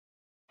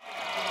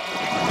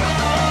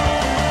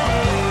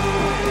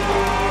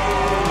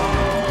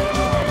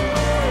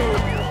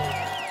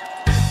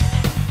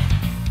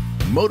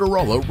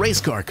Motorola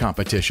Race Car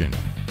Competition.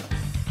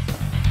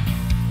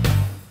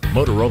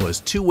 Motorola's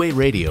two-way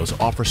radios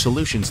offer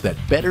solutions that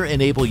better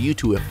enable you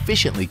to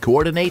efficiently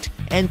coordinate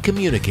and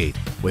communicate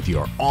with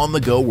your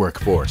on-the-go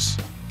workforce.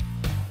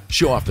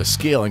 Show off the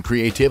skill and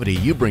creativity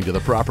you bring to the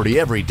property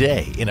every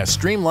day in a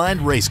streamlined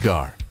race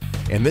car.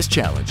 In this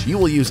challenge, you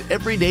will use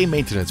everyday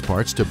maintenance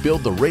parts to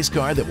build the race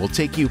car that will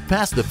take you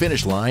past the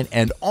finish line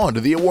and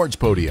onto the awards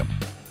podium.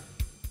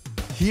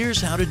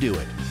 Here's how to do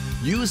it.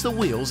 Use the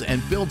wheels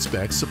and build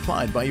specs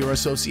supplied by your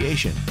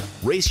association.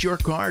 Race your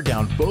car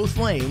down both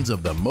lanes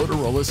of the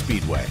Motorola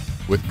Speedway.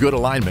 With good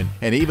alignment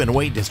and even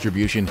weight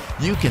distribution,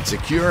 you can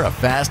secure a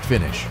fast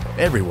finish.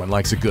 Everyone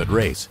likes a good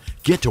race.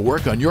 Get to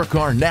work on your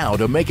car now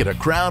to make it a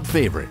crowd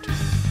favorite.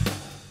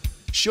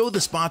 Show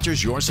the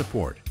sponsors your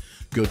support.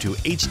 Go to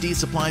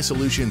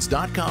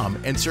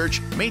hdsupply-solutions.com and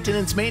search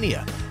Maintenance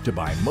Mania to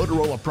buy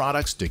Motorola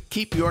products to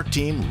keep your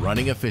team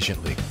running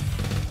efficiently.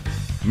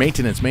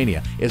 Maintenance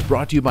Mania is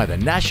brought to you by the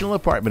National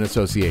Apartment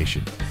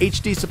Association,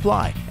 HD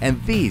Supply,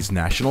 and these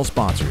national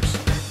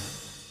sponsors.